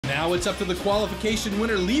Now it's up to the qualification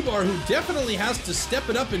winner Libor, who definitely has to step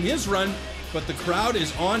it up in his run, but the crowd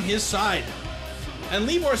is on his side. And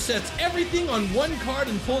Libor sets everything on one card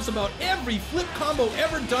and pulls about every flip combo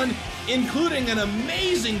ever done, including an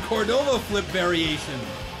amazing Cordova flip variation.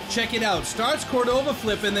 Check it out, starts Cordova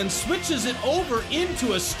flip and then switches it over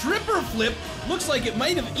into a stripper flip. Looks like it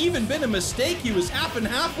might have even been a mistake. He was half and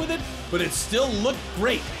half with it, but it still looked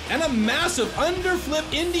great. And a massive underflip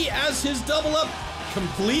indie as his double up.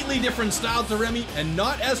 Completely different style to Remy and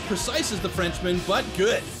not as precise as the Frenchman, but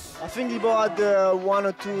good. I think Libor had one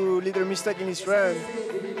or two little mistakes in his run,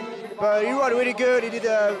 but he was really good. He did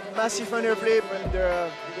a massive underflip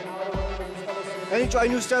and he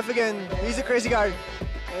tried new stuff again. He's a crazy guy.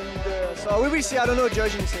 And so we will see, I don't know,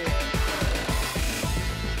 judging here.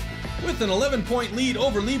 With an 11-point lead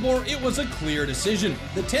over Libor, it was a clear decision.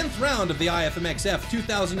 The 10th round of the IFMX F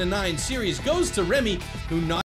 2009 series goes to Remy, who not